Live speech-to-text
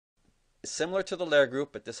similar to the layer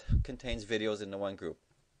group, but this contains videos into one group.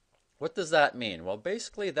 What does that mean? Well,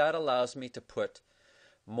 basically that allows me to put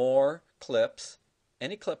more clips.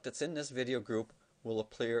 Any clip that's in this video group will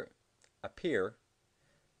appear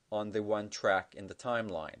on the one track in the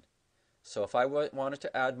timeline. So if I wanted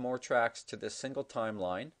to add more tracks to this single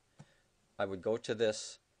timeline, I would go to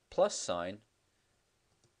this plus sign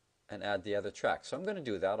and add the other track. So I'm going to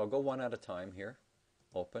do that. I'll go one at a time here.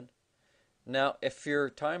 Open. Now if your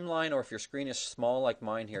timeline or if your screen is small like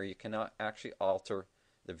mine here, you cannot actually alter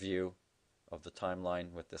the view of the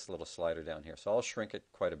timeline with this little slider down here. So I'll shrink it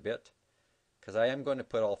quite a bit because I am going to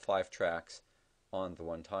put all 5 tracks on the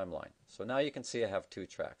one timeline. So now you can see I have 2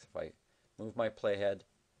 tracks. If I move my playhead,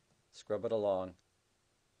 scrub it along,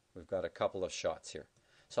 we've got a couple of shots here.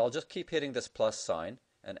 So I'll just keep hitting this plus sign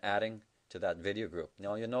and adding to that video group.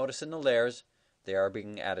 Now you'll notice in the layers they are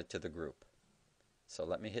being added to the group. So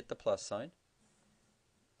let me hit the plus sign,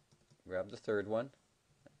 grab the 3rd one,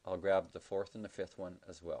 I'll grab the 4th and the 5th one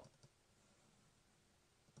as well.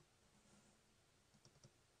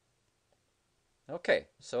 Okay,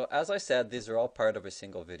 so as I said, these are all part of a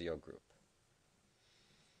single video group.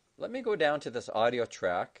 Let me go down to this audio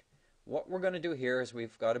track. What we're going to do here is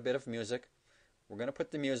we've got a bit of music. We're going to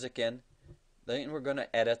put the music in, then we're going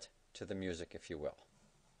to edit to the music, if you will.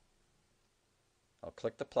 I'll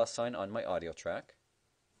click the plus sign on my audio track,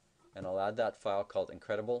 and I'll add that file called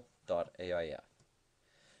incredible.aif.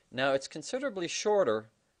 Now it's considerably shorter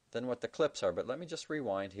than what the clips are, but let me just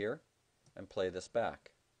rewind here and play this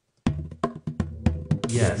back.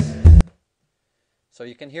 Yes. So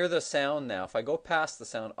you can hear the sound now. If I go past the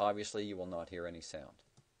sound, obviously you will not hear any sound.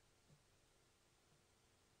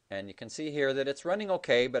 And you can see here that it's running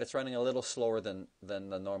okay, but it's running a little slower than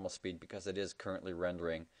the normal speed because it is currently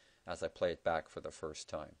rendering as I play it back for the first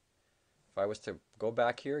time. If I was to go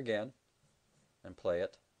back here again and play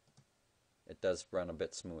it, it does run a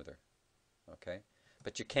bit smoother. Okay?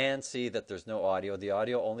 But you can see that there's no audio. The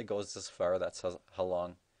audio only goes this far. That's how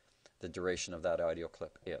long the duration of that audio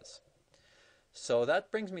clip is. So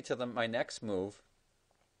that brings me to my next move,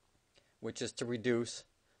 which is to reduce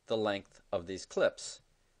the length of these clips.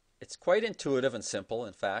 It's quite intuitive and simple,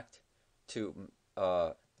 in fact, to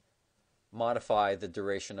modify the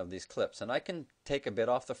duration of these clips. And I can take a bit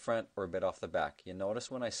off the front or a bit off the back. You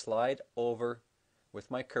notice when I slide over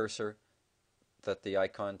with my cursor that the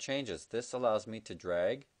icon changes. This allows me to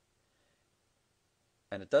drag,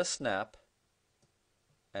 and it does snap,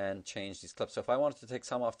 and change these clips. So if I wanted to take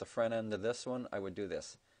some off the front end of this one, I would do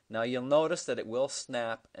this. Now you'll notice that it will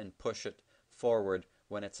snap and push it forward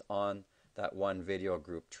when it's on that one video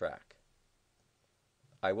group track.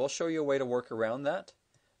 I will show you a way to work around that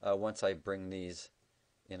once I bring these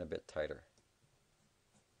in a bit tighter.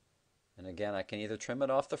 And again, I can either trim it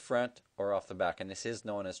off the front or off the back, and this is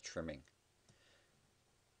known as trimming.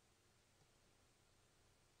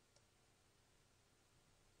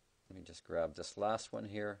 Let me just grab this last one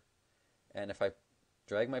here, and if I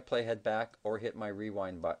drag my playhead back or hit my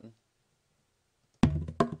rewind button,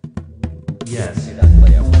 Yes. see that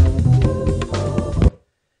play out.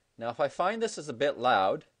 Now if I find this is a bit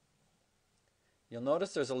loud, you'll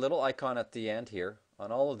notice there's a little icon at the end here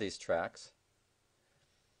on all of these tracks.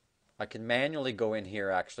 I can manually go in here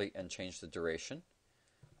actually and change the duration.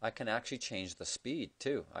 I can actually change the speed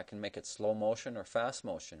too. I can make it slow motion or fast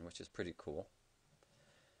motion, which is pretty cool.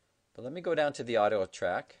 But let me go down to the audio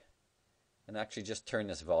track and actually just turn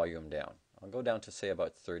this volume down. I'll go down to say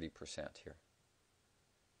about 30% here.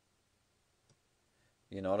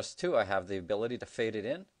 You notice too I have the ability to fade it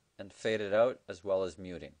in and fade it out as well as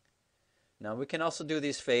muting. Now we can also do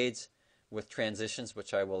these fades with transitions,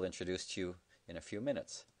 which I will introduce to you in a few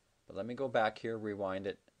minutes. But let me go back here, rewind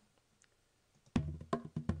it.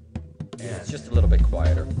 And it's just a little bit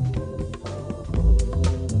quieter.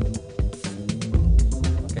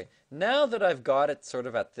 Now that I've got it sort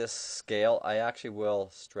of at this scale, I actually will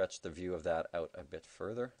stretch the view of that out a bit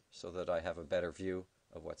further so that I have a better view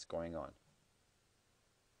of what's going on.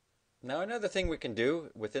 Now another thing we can do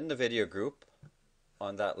within the video group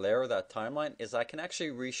on that layer, that timeline, is I can actually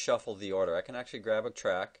reshuffle the order. I can actually grab a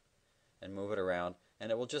track and move it around,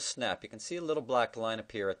 and it will just snap. You can see a little black line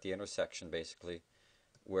appear at the intersection basically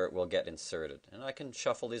where it will get inserted. And I can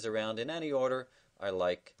shuffle these around in any order I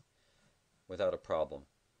like without a problem.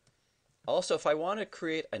 Also, if I want to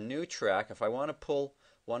create a new track, if I want to pull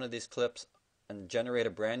one of these clips and generate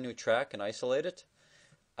a brand new track and isolate it,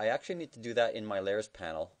 I actually need to do that in my layers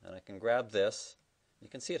panel. And I can grab this. You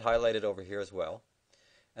can see it highlighted over here as well.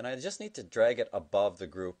 And I just need to drag it above the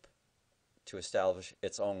group to establish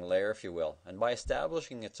its own layer, if you will. And by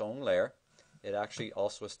establishing its own layer, it actually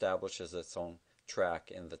also establishes its own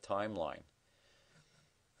track in the timeline.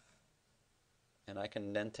 And I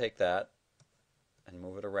can then take that and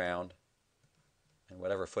move it around, and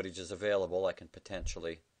whatever footage is available, I can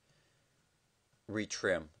potentially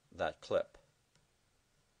retrim that clip.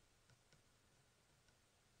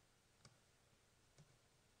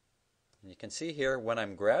 And you can see here when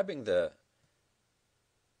I'm grabbing the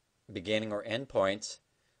beginning or end points,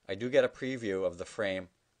 I do get a preview of the frame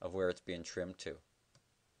of where it's being trimmed to.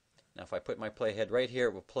 Now if I put my playhead right here,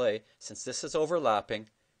 it will play. Since this is overlapping,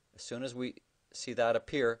 as soon as we see that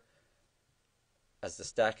appear, as the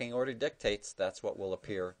stacking order dictates, that's what will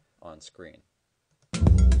appear on screen.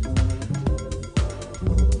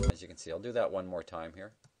 As you can see, I'll do that one more time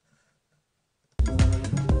here.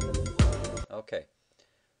 Okay,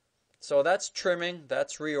 so that's trimming,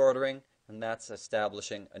 that's reordering, and that's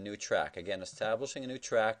establishing a new track. Again, establishing a new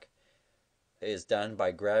track is done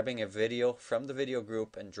by grabbing a video from the video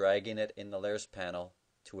group and dragging it in the layers panel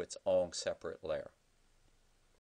to its own separate layer.